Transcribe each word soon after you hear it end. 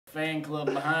fan club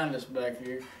behind us back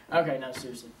here. Okay, no,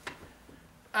 seriously.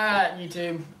 Alright,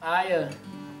 YouTube.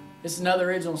 This is another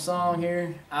original song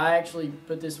here. I actually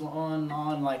put this one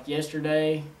on like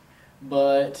yesterday,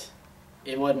 but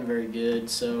it wasn't very good,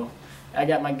 so I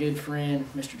got my good friend,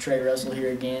 Mr. Trey Russell,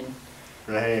 here again.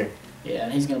 Right here. Yeah,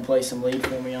 and he's going to play some lead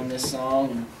for me on this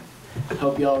song, and I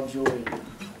hope y'all enjoy it.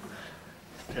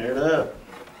 Tear it up.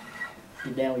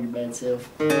 Get down with your bad self.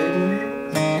 They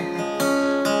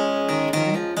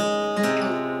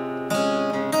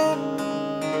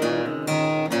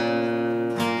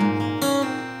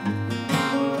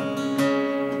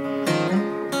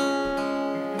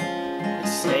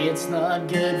say it's not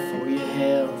good for your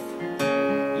health.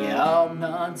 You ought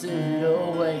not do it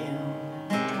oh well.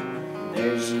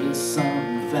 There's just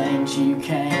some things you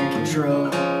can't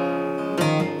control.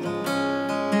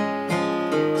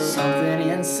 Something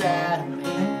inside of me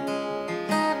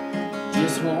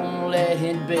just won't let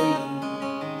it be.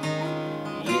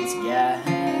 It's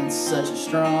got such a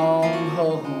strong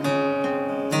hold.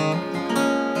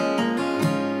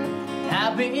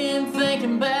 I've been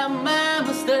thinking about my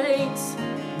mistakes,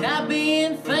 and I've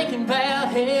been thinking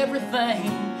about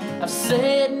everything I've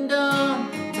said and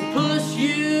done to push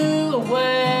you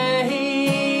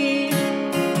away.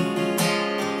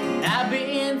 And I've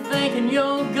been thinking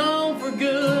you're gone for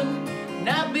good, and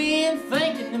I've been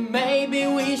thinking that maybe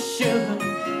we should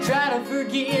try to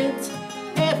forget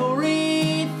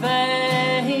everything.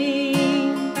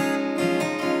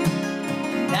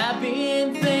 And I've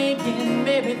been thinking,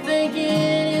 maybe thinking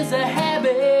is a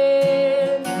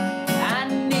habit I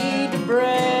need to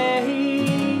break.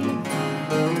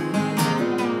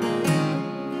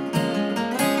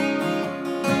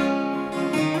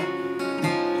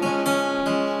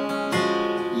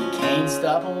 You can't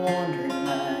stop wondering,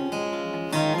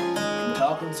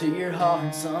 talking to your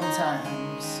heart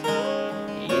sometimes.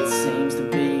 It seems to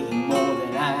be more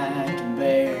than I can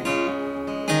bear.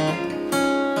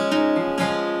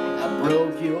 I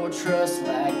broke your trust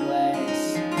like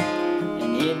glass,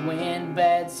 and it went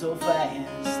bad so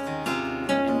fast.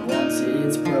 And once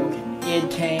it's broken, it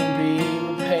can't be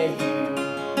repaired.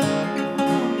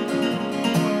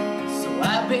 So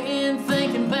I've been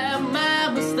thinking about my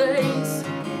mistakes,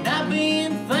 and I've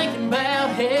been thinking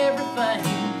about everything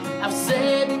I've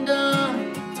said and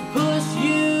done to push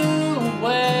you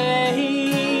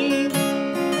away.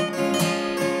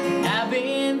 I've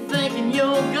been thinking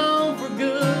you're gone for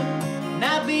good, and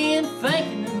I've been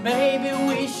thinking that maybe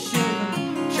we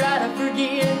should try to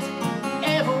forget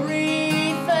everything.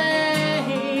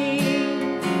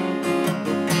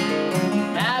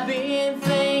 I've been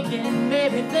thinking,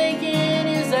 maybe thinking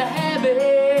is a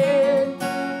habit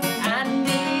I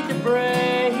need to break.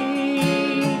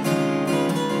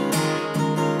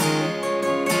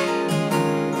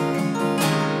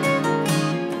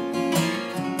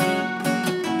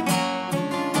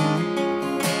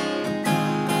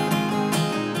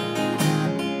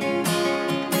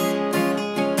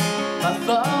 My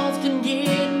thoughts can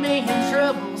get me in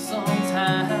trouble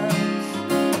sometimes,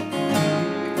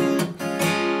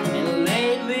 and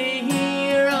lately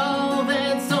you're all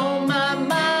that's on my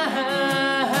mind.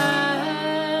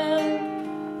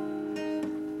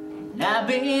 And I've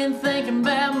been thinking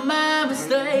about my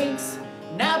mistakes,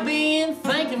 and I've been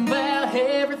thinking about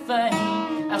everything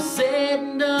I've said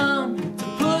and done to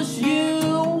push you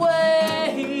away.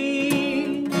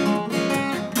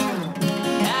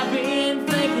 I've been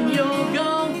thinking you're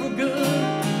gone for good,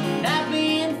 and I've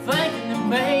been thinking that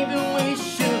maybe we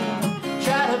should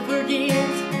try to forget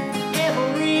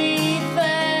everything.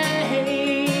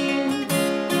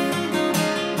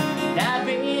 And I've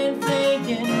been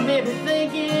thinking, maybe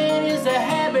thinking is a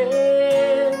habit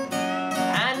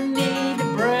I need to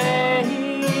break.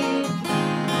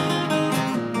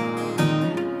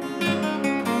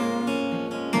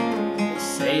 They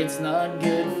say it's not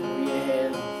good for your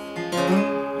health.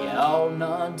 You ought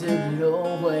not do it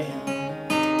oh well.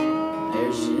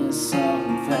 There's just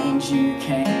some things you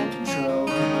can't control.